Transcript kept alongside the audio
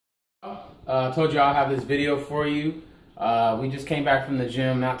Told you I'll have this video for you. We just came back from the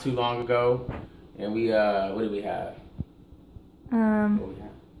gym not too long ago, and we what did we have?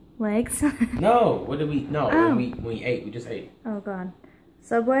 Legs. No, what did we? No, Oh. when we ate, we just ate. Oh God,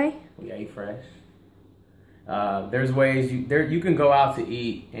 Subway. We ate fresh. There's ways you can go out to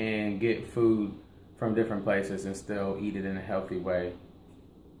eat and get food from different places and still eat it in a healthy way.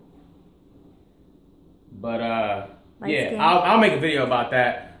 But yeah, I'll make a video about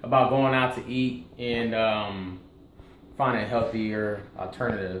that, about going out to eat and finding healthier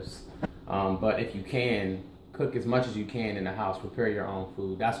alternatives. But if you can, cook as much as you can in the house. Prepare your own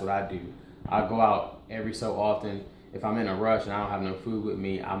food. That's what I do. I go out every so often. If I'm in a rush and I don't have no food with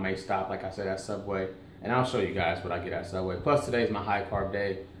me, I may stop, like I said, at Subway. And I'll show you guys what I get at Subway. Plus, today's my high carb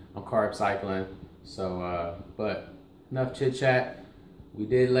day. I'm carb cycling. So, but enough chit chat. We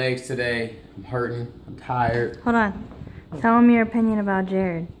did legs today. I'm hurting. I'm tired. Hold on. Tell him your opinion about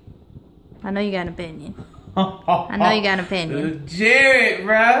Jared. I know you got an opinion. I know you got an opinion. Jared,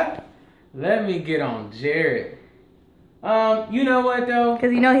 bruh. Let me get on Jared. You know what though?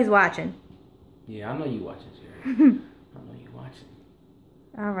 Because you know he's watching. Yeah, I know you watching, Jared. I know you watching.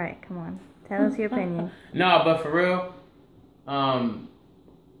 All right, come on. Tell us your opinion. No, but for real,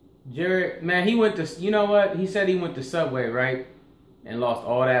 Jared, man, he went to, you know what? He said he went to Subway, right? And lost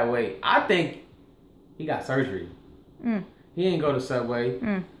all that weight. I think he got surgery. He didn't go to Subway.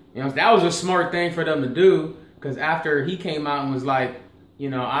 You know, that was a smart thing for them to do, because after he came out and was like, you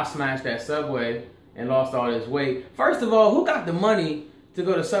know, I smashed that Subway and lost all this weight. First of all, who got the money to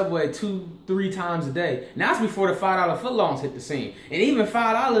go to Subway 2-3 times a day? Now, that's before the $5 footlongs hit the scene. And even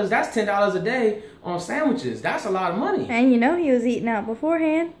 $5, that's $10 a day on sandwiches. That's a lot of money. And you know he was eating out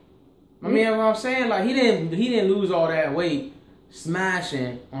beforehand. I mean, what I'm saying, like, he didn't lose all that weight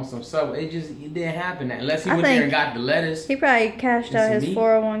smashing on some Subway. It didn't happen that, unless he went there and got the lettuce. He probably cashed out his meat.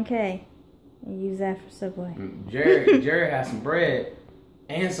 401k and used that for Subway. Jared had some bread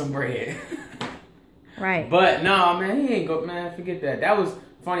and some bread. Right. But no, man, he ain't go. Man, forget that. That was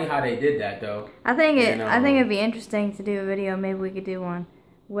funny how they did that though. I think it'd be interesting to do a video. Maybe we could do one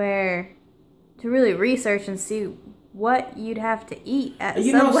where to really research and see what you'd have to eat at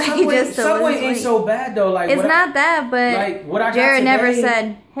Subway. Subway ain't so bad though. Like, it's not that, but like what I got Jared today, never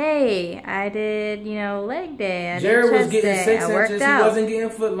said, "Hey, I did, leg day. Jared was getting day. 6 I worked inches. out." He wasn't getting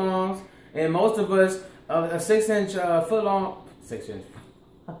footlongs, and most of us a 6-inch footlong, 6-inch,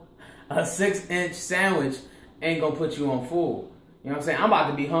 a 6-inch sandwich ain't gonna put you on full. You know what I'm saying? I'm about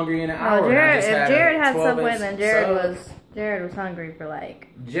to be hungry in an hour. If Jared had Subway, then Jared was hungry for like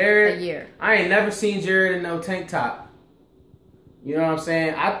a year. I ain't never seen Jared in no tank top. You know what I'm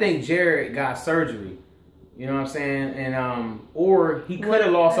saying? I think Jared got surgery. You know what I'm saying? And or he could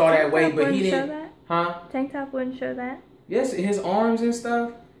have lost all that weight, but he didn't. Show that? Huh? Tank top wouldn't show that. Yes, his arms and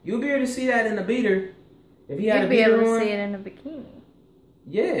stuff. You'll be able to see that in the beater. If he had a beater on. You'd be able to see it in a bikini.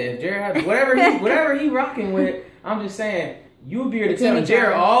 Yeah, if Jared had whatever he rocking with. I'm just saying. You'll be able to tell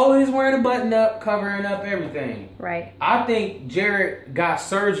Jared always wearing a button up, covering up everything. Right. I think Jared got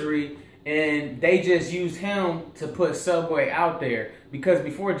surgery and they just used him to put Subway out there. Because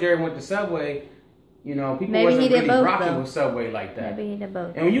before Jared went to Subway, you know, people wasn't really rocking with Subway like that. Maybe he did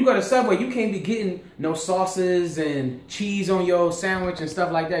both. And when you go to Subway, you can't be getting no sauces and cheese on your sandwich and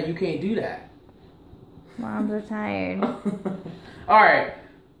stuff like that. You can't do that. Moms are tired. Alright.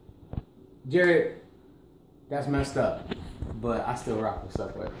 Jared, that's messed up. But I still rock with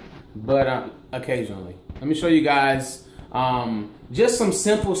Subway. But occasionally. Let me show you guys just some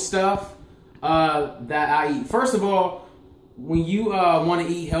simple stuff that I eat. First of all, when you want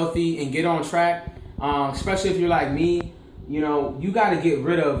to eat healthy and get on track, especially if you're like me, you know, you got to get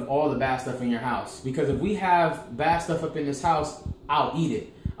rid of all the bad stuff in your house. Because if we have bad stuff up in this house, I'll eat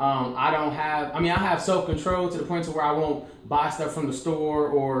it. I have self-control to the point to where I won't buy stuff from the store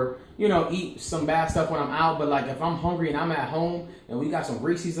or, you know, eat some bad stuff when I'm out. But like if I'm hungry and I'm at home and we got some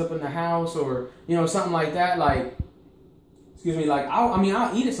Reese's up in the house or, you know, something like that, like, excuse me, like,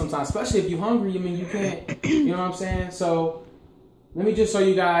 I'll eat it sometimes, especially if you're hungry. I mean, you can't, you know what I'm saying? So let me just show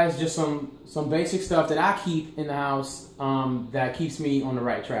you guys just some basic stuff that I keep in the house that keeps me on the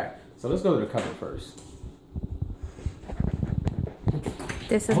right track. So let's go to the cupboard first.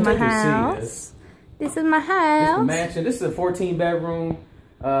 This is my house. This is my house. This is the mansion. This is a 14-bedroom,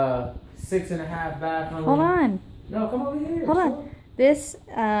 6.5 bathroom. Hold on. No, come over here. Hold on. This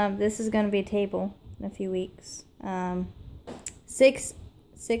is gonna be a table in a few weeks. 6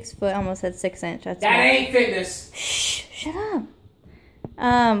 foot. Almost said 6 inch. That ain't fitness. Shh. Shut up.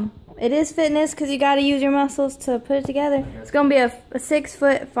 It is fitness because you got to use your muscles to put it together. It's gonna be a 6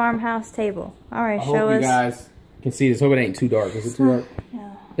 foot farmhouse table. All right, show us. You guys can see this. Hope it ain't too dark. Is it too dark?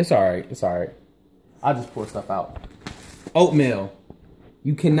 No. It's alright. It's alright. I'll just pour stuff out. Oatmeal.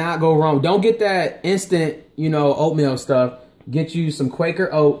 You cannot go wrong. Don't get that instant, you know, oatmeal stuff. Get you some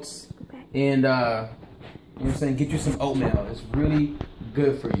Quaker Oats. And, you know what I'm saying? Get you some oatmeal. It's really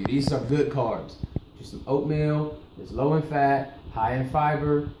good for you. These are good carbs. Just some oatmeal. It's low in fat, high in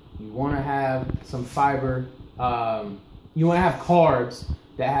fiber. You want to have some fiber. You want to have carbs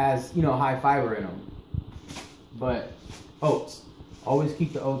that has, you know, high fiber in them. But oats. Always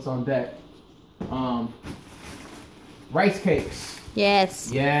keep the oats on deck. Rice cakes.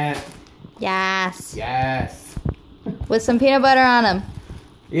 Yes. Yeah. Yes. Yes. With some peanut butter on them.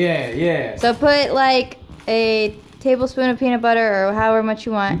 Yeah, yeah. So put like a tablespoon of peanut butter or however much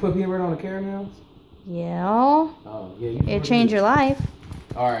you want. You put peanut butter on the caramels? Yeah. Oh, yeah. It'll change your life.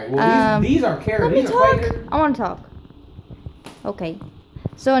 All right. Well, these are caramels. Let me talk. I want to talk. Okay.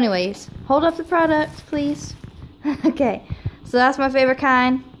 So anyways, hold up the products, please. Okay. So that's my favorite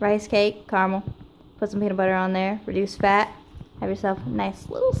kind. Rice cake, caramel. Put some peanut butter on there. Reduce fat. Have yourself a nice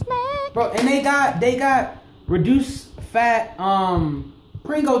little snack. Bro, and they got reduced fat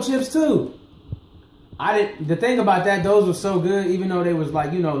Pringle chips too. The thing about that, those were so good, even though they was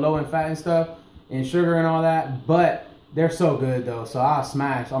like, you know, low in fat and stuff and sugar and all that, but they're so good though. So I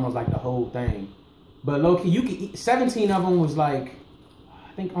smashed almost like the whole thing. But low key, you could eat 17 of them was like,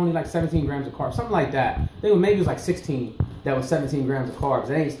 I think only like 17 grams of carbs, something like that. I think maybe it was like 16 that was 17 grams of carbs.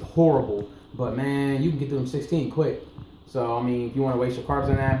 It ain't horrible, but man, you can get to them 16 quick. So, I mean, if you want to waste your carbs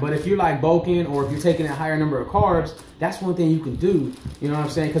on that. But if you're like bulking or if you're taking a higher number of carbs, that's one thing you can do. You know what I'm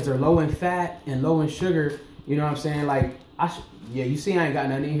saying? Because they're low in fat and low in sugar. You know what I'm saying? Like, yeah, you see I ain't got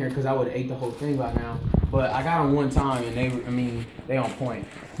nothing in here because I would have ate the whole thing by now. But I got them one time and they on point.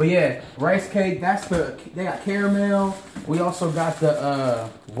 But yeah, rice cake, they got caramel. We also got the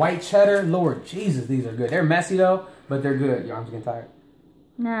white cheddar. Lord Jesus, these are good. They're messy though, but they're good. Your arms getting tired?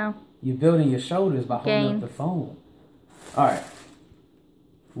 No. You're building your shoulders by holding up the phone. All right.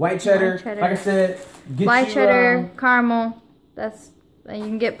 White cheddar. Like I said, get white cheddar, caramel. That's you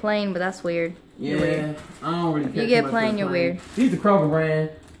can get plain, but that's weird. Yeah, weird. I don't really care. You get plain, you're weird. These the Kroger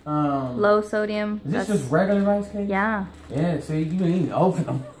brand. Low sodium. Is this just regular rice cake? Yeah. Yeah. See, you didn't even open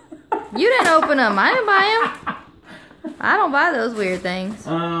them. You didn't open them. I didn't buy them. I don't buy those weird things.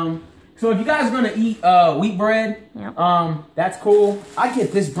 So if you guys are gonna eat wheat bread, yep. That's cool. I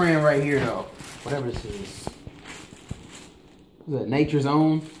get this brand right here though. Whatever this is. Is it Nature's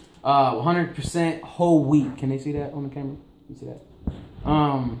Own? 100% whole wheat. Can they see that on the camera? You see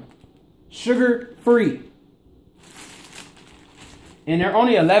that? Sugar free. And they're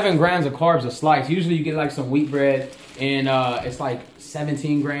only 11 grams of carbs a slice. Usually you get like some wheat bread and it's like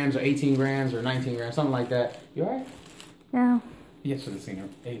 17 grams or 18 grams or 19 grams, something like that. You alright? No. You should have seen her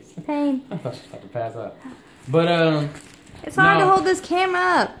face. Pain. I thought she was about to pass out. But it's hard to hold this camera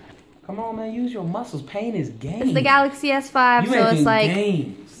up. Come on, man. Use your muscles. Pain is gain. It's the Galaxy S5, so it's like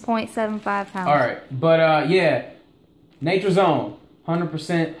 0.75 pounds. All right. But, yeah. Nature's Own.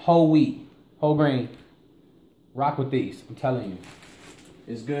 100% whole wheat. Whole grain. Rock with these. I'm telling you.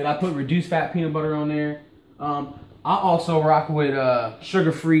 It's good. I put reduced fat peanut butter on there. I also rock with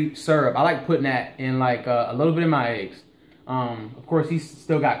sugar-free syrup. I like putting that in like a little bit of my eggs. Of course, he's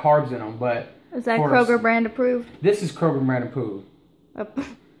still got carbs in them, but... Is that Kroger brand approved? This is Kroger brand approved.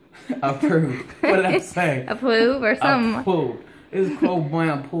 Approved. What did I say? Approve or something. Approved. It's Kroger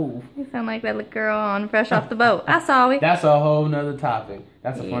brand approved. You sound like that little girl on Fresh Off the Boat. I saw it. That's a whole nother topic.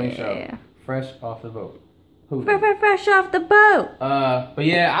 That's a funny show. Fresh Off the Boat. Fresh Off the Boat. But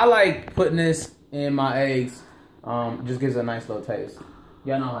yeah, I like putting this in my eggs. It just gives it a nice little taste.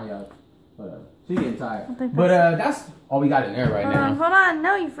 Y'all know how y'all. Whatever. She's getting tired. But that's all we got in there right now. Hold on.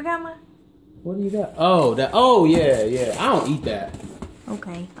 No, you forgot my... What do you got? Oh, that. Oh, yeah. I don't eat that.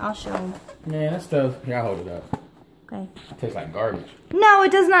 Okay, I'll show him. Man, that stuff. Here, I'll hold it up. Okay. It tastes like garbage. No,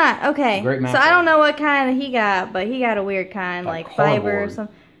 it does not. Okay. Great so I don't know what kind he got, but he got a weird kind, like fiber or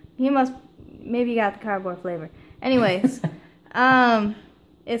something. He must... Maybe he got the cardboard flavor. Anyways.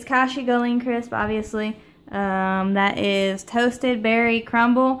 It's Kashi GoLean Crisp, obviously. That is toasted berry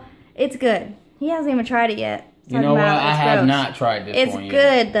crumble. It's good. He hasn't even tried it yet. You know what? I have not tried this one yet. It's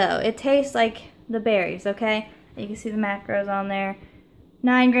good, though. It tastes like the berries, okay? You can see the macros on there.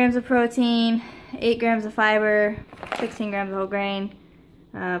 9 grams of protein, 8 grams of fiber, 16 grams of whole grain.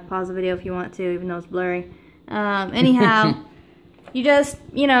 Pause the video if you want to, even though it's blurry. Anyhow, you just,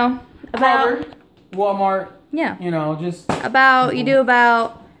 you know, about... Walmart. Yeah. You know, just... You do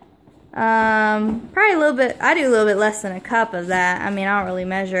about... probably a little bit... I do a little bit less than a cup of that. I mean, I don't really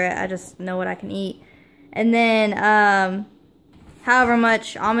measure it. I just know what I can eat. And then, however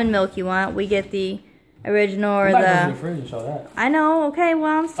much almond milk you want, we get the original or I'm about to go the... to the fridge and show that. I know, okay,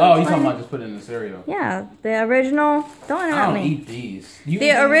 well, I'm still Oh, you talking explaining. about just putting it in the cereal? Yeah, the original. Don't I interrupt don't me. eat these. You eat The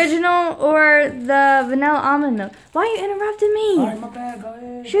these? original or the vanilla almond milk. Why are you interrupting me? All right, my bad. Go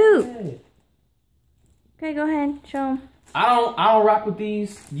ahead. Shoot. Go ahead. Okay, go ahead. Show them. I don't rock with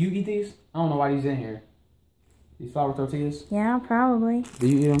these. You eat these? I don't know why these in here. These flour tortillas? Yeah, probably. Do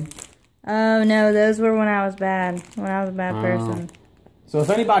you eat them? Oh, no, those were when I was bad. When I was a bad person. So if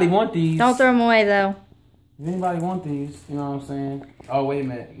anybody want these... Don't throw them away, though. If anybody want these, you know what I'm saying? Oh, wait a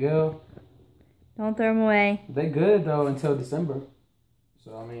minute. Yeah. Don't throw them away. They good, though, until December.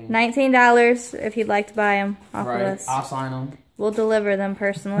 So, I mean... $19 if you'd like to buy them off of us. I'll sign them. We'll deliver them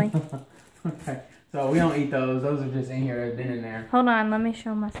personally. Okay. So we don't eat those. Those are just in here. They've been in there. Hold on, let me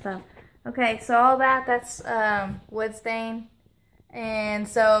show my stuff. Okay, so all that's wood stain. And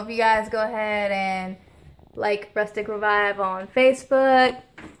so if you guys go ahead and like Rustic Revive on Facebook,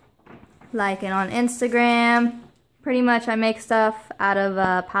 like it on Instagram. Pretty much I make stuff out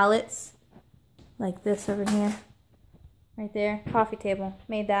of pallets. Like this over here. Right there. Coffee table.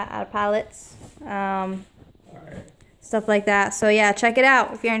 Made that out of pallets. Alright. Stuff like that. So yeah, check it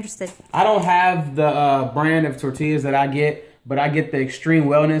out if you're interested. I don't have the brand of tortillas that I get, but I get the Extreme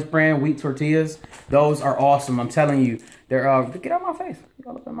Wellness brand wheat tortillas. Those are awesome. I'm telling you. They're get out of my face. Get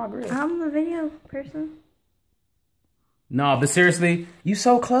all up in my grill. I'm the video person. No, but seriously, you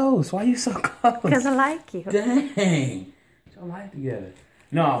so close. Why you so close? Because I like you. Dang. Get your life together.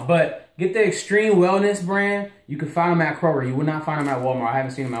 No, but get the Extreme Wellness brand. You can find them at Kroger. You will not find them at Walmart. I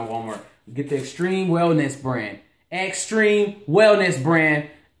haven't seen them at Walmart. Get the Extreme Wellness brand. Extreme Wellness brand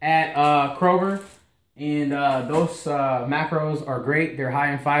at Kroger. And those macros are great. They're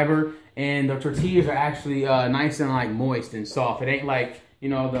high in fiber. And the tortillas are actually nice and like moist and soft. It ain't like, you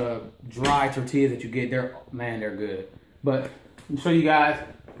know, the dry tortillas that you get. They're good. But let me show you guys.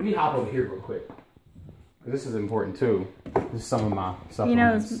 Let me hop over here real quick. This is important too. This is some of my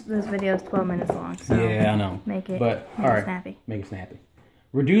supplements. You know this video is 12 minutes long, so yeah, I know. Make it snappy. Make it snappy.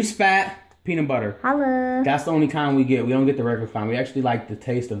 Reduced fat peanut butter. Holla. That's the only kind we get. We don't get the regular kind. We actually like the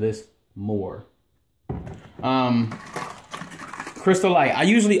taste of this more. Crystal Light. I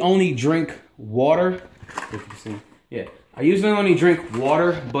usually only drink water. If you see, yeah. I usually only drink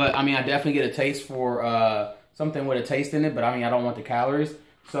water, but I mean, I definitely get a taste for something with a taste in it. But I mean, I don't want the calories,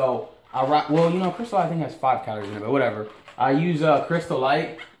 so I rock. Well, you know, Crystal Light I think has 5 calories in it, but whatever. I use Crystal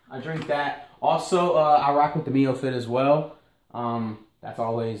Light. I drink that. Also, I rock with the Mio Fit as well. That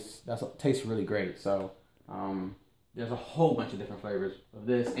tastes really great. So there's a whole bunch of different flavors of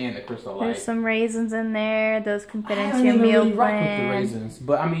this and the Crystal Light. There's some raisins in there. Those can fit I into don't your even meal really rock plan. with the raisins,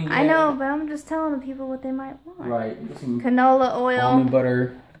 but I mean, I know, but I'm just telling the people what they might want. Right. Some Canola oil. almond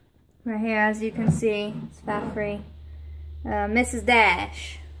butter. Right here, as you can see, it's fat free. Mrs.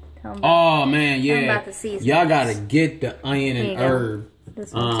 Dash. Tell them Oh man, yeah. about the seasonings. Y'all gotta get the onion Here you and go. herb.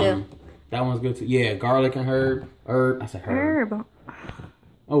 This one too. That one's good too. Yeah, garlic and herb. I said herb. Herb.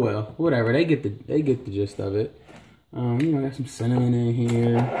 Oh well, whatever. They get the gist of it. You know, got some cinnamon in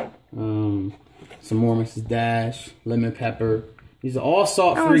here. Some more Mrs. Dash, lemon pepper. These are all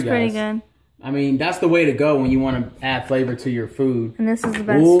salt That free, one's guys. pretty good. I mean, that's the way to go when you want to add flavor to your food. And this is the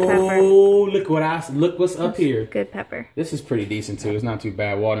best pepper. Oh, look what's up here. Good pepper. This is pretty decent too. It's not too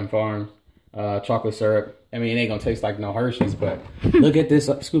bad. Walden Farms, chocolate syrup. I mean, it ain't gonna taste like no Hershey's, but look at this.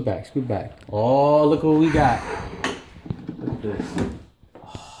 Scoot back. Oh, look what we got. Look at this.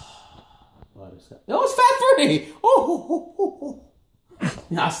 Oh, it's fat free. Oh.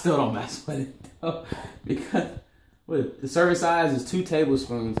 I still don't mess with it though, because the serving size is 2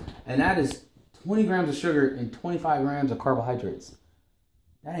 tablespoons, and that is 20 grams of sugar and 25 grams of carbohydrates.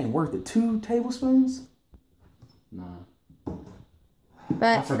 That ain't worth it. 2 tablespoons? Nah. I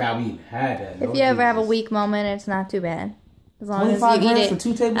But forgot we even had that. if you ever have a weak moment, it's not too bad. As long as 25 you eat grams for it.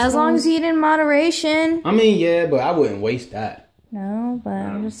 2 tablespoons? As long as you eat in moderation. I mean, yeah, but I wouldn't waste that. No, but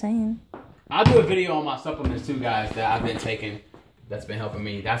I'm just saying. I'll do a video on my supplements too, guys, that I've been taking. That's been helping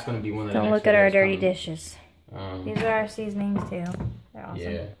me. That's going to be one of the Don't next look at our videos dirty coming. dishes. These are our seasonings too. They're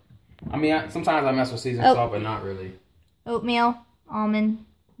awesome. Yeah. I mean, sometimes I mess with seasoned salt, but not really. Oatmeal, almond,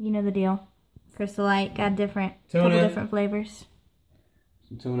 you know the deal. Crystal Light, got couple different flavors.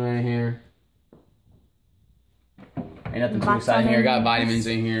 Some tuna in here. Ain't nothing too exciting here. Got vitamins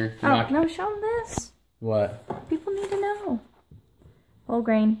in here. You know, No, show them this. What? People need to know. Whole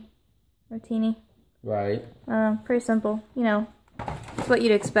grain, rotini. Right. Pretty simple. You know, it's what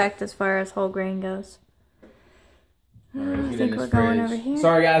you'd expect as far as whole grain goes. I think we're going over here.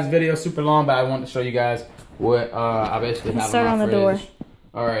 Sorry guys, video super long, but I wanted to show you guys what I basically have Start in my on the fridge.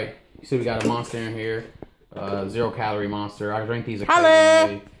 door. Alright, you see we got a Monster in here. 0 calorie Monster. I drink these Holla.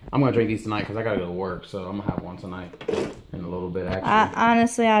 occasionally. I'm gonna drink these tonight because I gotta go to work, so I'm gonna have one tonight in a little bit. Actually,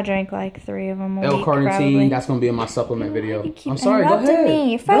 honestly, I drank like 3 of them a week, L-carnitine. probably. That's gonna be in my supplement video. You keep I'm sorry. Go interrupting ahead. me.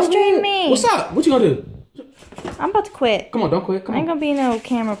 You're frustrating me. What's up? What you gonna do? I'm about to quit. Come on, don't quit. Come I ain't on. gonna be no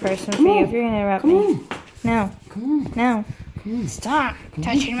camera person for Come you on. if you're gonna interrupt Come me. on. No. Come on. No. Come on. Stop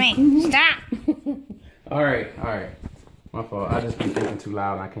touching me. Stop. All right. My fault. I just been thinking too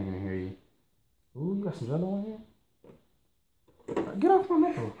loud and I can't even hear you. Ooh, you got some Jello in here? Get off my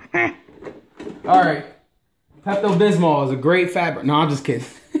nipple. All right. Pepto-Bismol is a great fabric. No, I'm just kidding.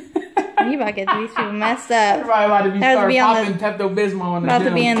 You about to get these people messed up. Everybody about to be That would start be on popping Pepto-Bismol in the About gym.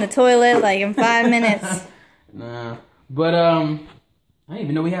 to be in the toilet like in 5 minutes. Nah. But I didn't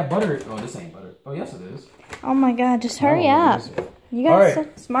even know we had butter. Oh, this ain't butter. Oh, yes it is. Oh my god, just hurry Oh, up. is it? You got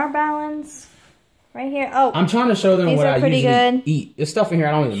Alright. Smart Balance right here. Oh, I'm trying to show them These what are I pretty usually good. eat. There's stuff in here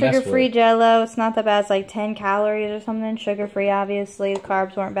I don't even mess with. sugar-free Jello. It's not that bad. It's like 10 calories or something. Sugar-free, obviously. The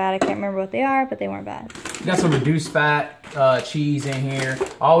carbs weren't bad. I can't remember what they are, but they weren't bad. You got some reduced fat cheese in here.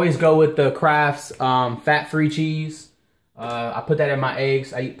 I always go with the Kraft's fat-free cheese. I put that in my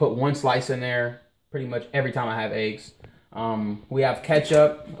eggs. I put 1 slice in there pretty much every time I have eggs. We have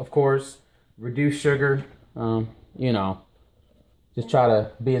ketchup, of course. Reduced sugar. You know, just try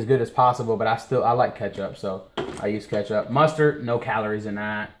to be as good as possible, but I like ketchup, so I use ketchup. Mustard, no calories in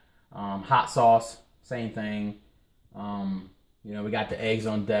that. Hot sauce, same thing. You know, we got the eggs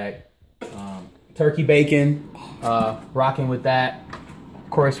on deck. Turkey bacon, rocking with that. Of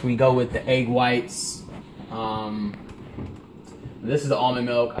course, we go with the egg whites. This is the almond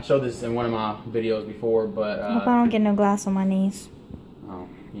milk. I showed this in one of my videos before, but Hope I don't get no glass on my knees.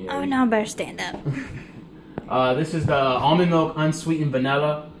 yeah. Oh, no, I better stand up. This is the almond milk unsweetened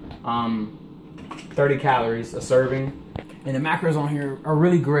vanilla. 30 calories a serving. And the macros on here are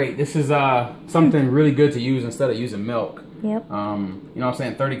really great. This is something really good to use instead of using milk. Yep. You know what I'm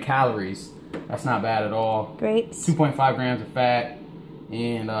saying? 30 calories. That's not bad at all. Grapes. 2.5 grams of fat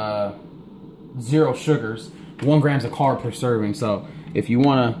and 0 sugars. 1 grams of carb per serving. So if you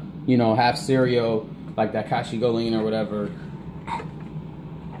want to, you know, have cereal like that Kashigo or whatever.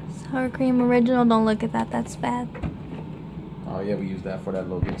 Sour cream original. Don't look at that. That's bad. Oh yeah, we use that for that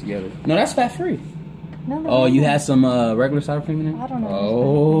little get together. No, that's fat free. No, Oh, you had some regular sour cream in there? I don't know.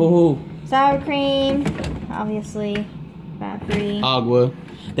 Oh. Sour cream. Obviously. Fat free. Agua.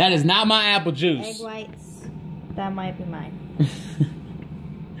 That is not my apple Egg juice. whites. That might be mine.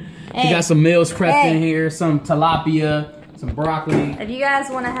 You got some meals prepped in here, some tilapia, some broccoli. If you guys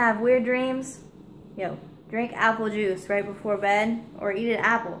want to have weird dreams, yo, drink apple juice right before bed or eat an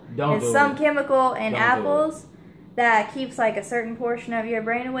apple. Don't There's do some it. chemical in Don't do apples that keeps like a certain portion of your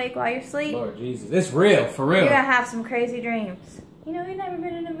brain awake while you're asleep. Lord Jesus, it's real, for real. You're gonna have some crazy dreams. You know, we've never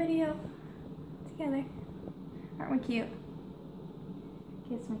been in a video together. Aren't we cute?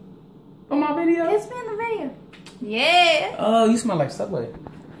 Kiss me. On my video? Kiss me in the video. Yeah. Oh, you smell like Subway.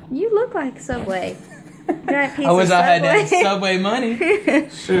 You look like Subway. Giant piece I wish of I had that Subway. Subway money.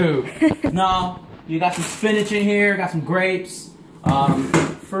 Shoot. No, you got some spinach in here, got some grapes,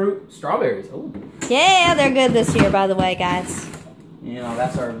 fruit, strawberries. Ooh. Yeah, they're good this year, by the way, guys. You know,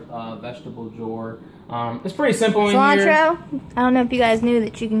 that's our vegetable drawer. It's pretty simple in Cilantro. here. I don't know if you guys knew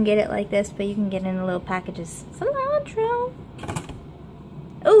that you can get it like this, but you can get it in the little packages. Cilantro.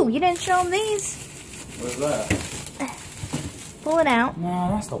 Ooh, you didn't show them these. What is that? Pull it out. No,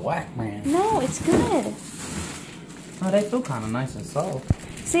 that's the whack, man. No, it's good. Oh, they feel kind of nice and soft.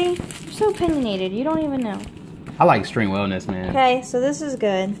 See, you're so opinionated. You don't even know. I like Extreme Wellness, man. Okay, so this is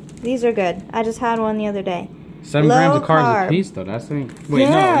good. These are good. I just had one the other day. 7 Low grams of carbs carb. a piece, though. That's it. Wait,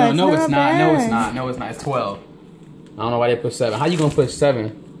 Yeah, no, it's it's not not. No, it's bad. not. No, it's not. It's 12. I don't know why they put 7. How you gonna put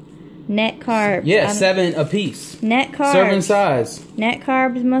 7? Net carbs. Yeah, 7 a piece. Net carbs. Serving size. Net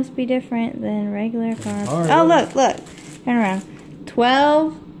carbs must be different than regular carbs. All right. Oh, look. Turn around.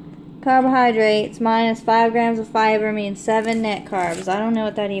 12 carbohydrates minus 5 grams of fiber means 7 net carbs. I don't know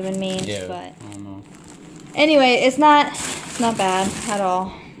what that even means, Yeah, but I don't know. anyway, it's not bad at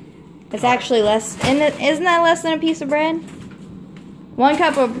all. It's actually less, isn't that less than a piece of bread? 1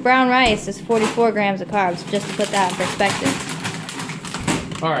 cup of brown rice is 44 grams of carbs, just to put that in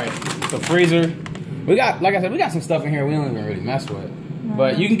perspective. All right, so freezer. We got, like I said, we got some stuff in here we don't even really mess with.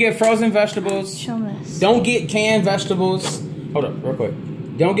 But you can get frozen vegetables. Show me this. Don't get canned vegetables. Hold up, real quick.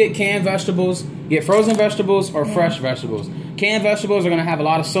 Don't get canned vegetables. Get frozen vegetables or fresh vegetables. Canned vegetables are going to have a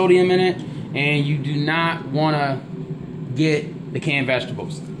lot of sodium in it, and you do not want to get the canned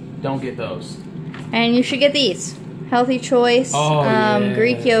vegetables. Don't get those. And you should get these. Healthy Choice, Oh, yeah.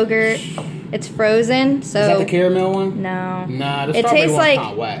 Greek yogurt. It's frozen, so Is that the caramel one? no. Nah, the It strawberry tastes one's like.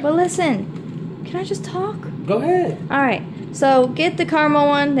 kinda whack. But listen, Can I just talk? Go ahead. All right. So get the caramel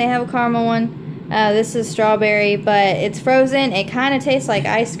one. They have a caramel one. This is strawberry, but it's frozen. It kind of tastes like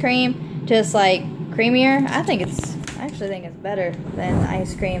ice cream, just like creamier. I actually think it's better than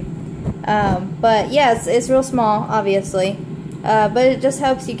ice cream. But yeah, it's real small, obviously. But it just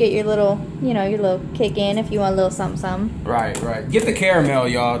helps you get your little, your little kick in if you want a little something. Right. Get the caramel,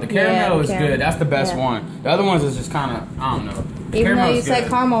 y'all. The caramel is good. That's the best one. The other ones is just kind of, I don't know. Even though you said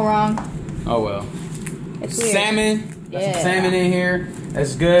caramel wrong. Oh well. It's weird. Salmon. Got some salmon in here.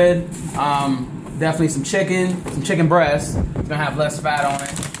 That's good. Definitely some chicken breast. It's gonna have less fat on it.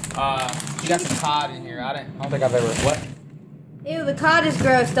 You got some cod in here. I don't think I've ever. What? Ew, the cod is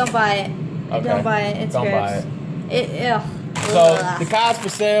gross. Don't buy it. Okay. Don't buy it. It's gross. Don't buy it. Ew. So the cod's for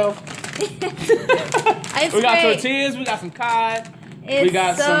sale. We got tortillas. We got some cod. It's we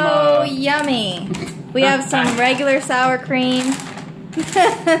got so yummy. We have some regular sour cream.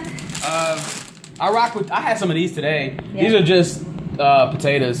 I had some of these today. Yeah. These are just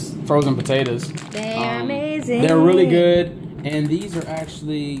potatoes, frozen potatoes. They're amazing. They're really good, and these are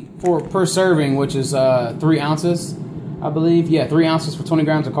actually per serving, which is 3 ounces, I believe. Yeah, 3 ounces for 20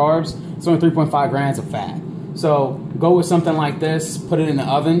 grams of carbs. It's only 3.5 grams of fat. So go with something like this. Put it in the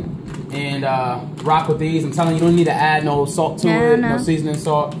oven and rock with these. I'm telling you, you don't need to add no salt to it, no seasoning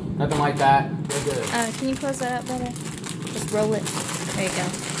salt, nothing like that. They're good. Can you close that up better? Just roll it. There you go.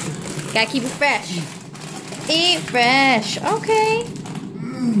 Gotta keep it fresh. Eat fresh. Okay.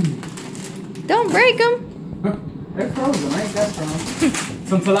 Don't break them. They're frozen. Ain't that strong?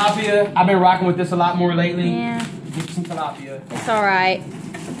 Some tilapia. I've been rocking with this a lot more lately. Yeah. Get some tilapia. It's alright.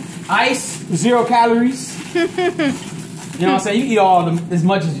 Ice, 0 calories. You know what I'm saying? You eat as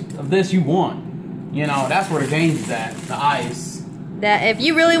much of this you want. You know, that's where the game is at. The ice. That if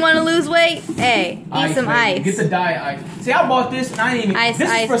you really want to lose weight, hey, eat some ice. Get the diet ice. See, I bought this and I didn't even. Ice,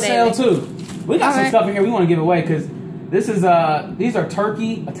 this is for sale too. We got some stuff in here we want to give away because this is these are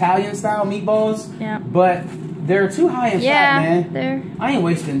turkey Italian style meatballs. Yeah. But they're too high in fat, man. I ain't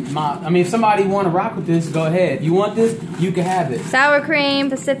wasting my. I mean, if somebody want to rock with this, go ahead. You want this, you can have it. Sour cream,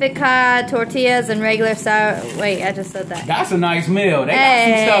 Pacific cod, tortillas, and regular sour. Wait, I just said that. That's a nice meal. They got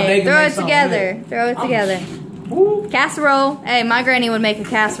some stuff they can throw make it together. Throw it together. Woo. Casserole. Hey, my granny would make a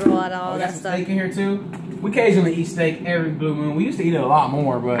casserole out of all that stuff. Steak in here too. We occasionally eat steak every blue moon. We used to eat it a lot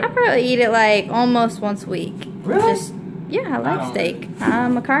more, but I probably eat it like almost once a week. Really? Yeah, I like steak.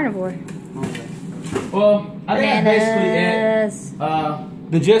 I'm a carnivore. Okay. Well, I think that's basically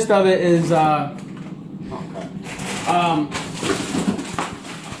it. The gist of it is, man,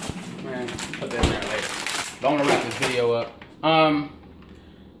 put that in there later. Don't want to wrap this video up.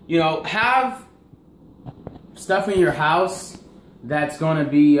 You know, have stuff in your house that's gonna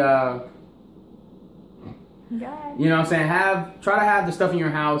be, you know what I'm saying? Try to have the stuff in your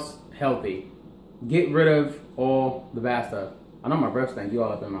house healthy. Get rid of all the bad stuff. I know my breath stank. You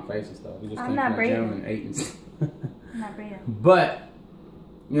all up in my face and stuff. You just I'm not breathing. And ate and I'm not breathing. But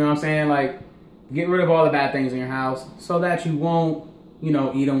you know what I'm saying? Like, get rid of all the bad things in your house so that you won't, you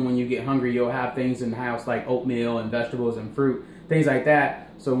know, eat them when you get hungry. You'll have things in the house like oatmeal and vegetables and fruit, things like that.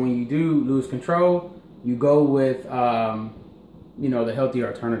 So when you do lose control, you go with, you know, the healthy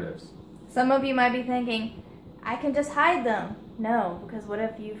alternatives. Some of you might be thinking, I can just hide them. No, because what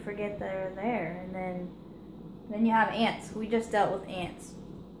if you forget they're there and then you have ants. We just dealt with ants.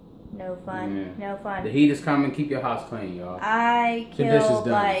 No fun. Yeah. No fun. The heat is coming. Keep your house clean, y'all. I killed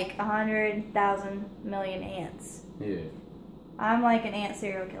like 100,000 million ants. Yeah. I'm like an ant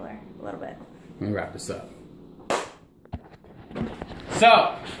serial killer, a little bit. Let me wrap this up.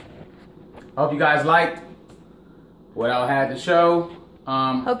 So, hope you guys liked what I had to show.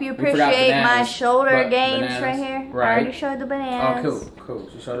 Hope you appreciate my shoulder games right here. Right. I already showed the bananas. Oh, cool.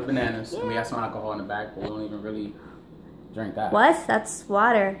 She showed the bananas. Yeah. And we got some alcohol in the back, but we don't even really drink that. What? That's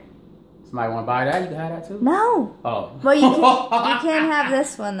water. Somebody want to buy that? You can have that too? No. Oh. Well, you can't have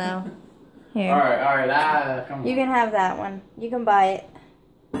this one though. Here. All right. Come on. You can have that one. You can buy it.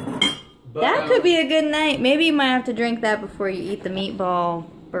 But, that could be a good night. Maybe you might have to drink that before you eat the meatball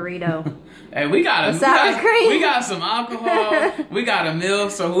burrito. Hey, we got some alcohol. We got a meal.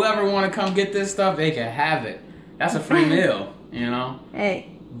 So whoever want to come get this stuff, they can have it. That's a free meal, you know. Hey.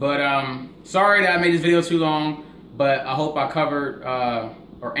 But sorry that I made this video too long. But I hope I covered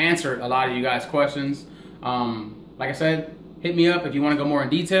or answered a lot of you guys' questions. Like I said, hit me up if you want to go more in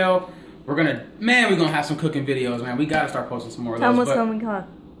detail. We're gonna have some cooking videos, man. We gotta start posting some more of those. Tell them what's going to cook.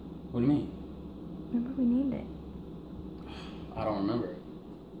 What do you mean? Remember we named it. I don't remember it.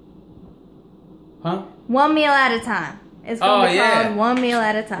 Huh? One meal at a time. It's going to be called One Meal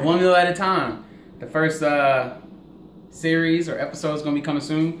at a Time. One meal at a time. The first series or episodes gonna be coming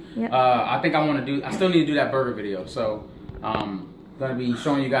soon. Yep. I think I still need to do that burger video. So gonna be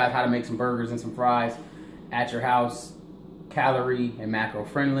showing you guys how to make some burgers and some fries at your house, calorie and macro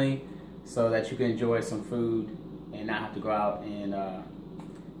friendly, so that you can enjoy some food and not have to go out and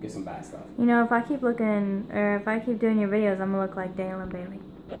get some bad stuff. You know, if I keep looking, or if I keep doing your videos, I'm gonna look like Dale and Bailey.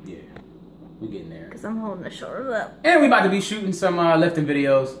 Yeah, we're getting there. Because I'm holding the shoulders up. And we about to be shooting some lifting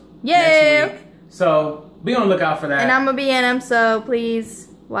videos Yeah. next week. So be on the lookout for that. And I'm gonna be in them, so please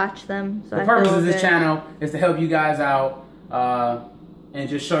watch them. So The purpose of this channel is to help you guys out and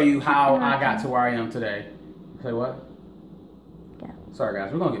just show you how I got to where I am today. Say what? Yeah. Sorry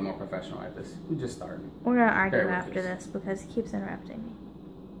guys, we're gonna get more professional at this. We're just starting. We're gonna argue Bear with after us. this because he keeps interrupting me.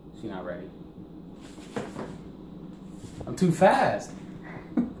 She's not ready. I'm too fast.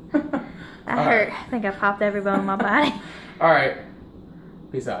 That hurt. I think I popped every bone in my body. All right.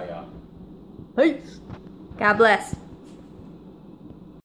 Peace out, y'all. Peace. God bless.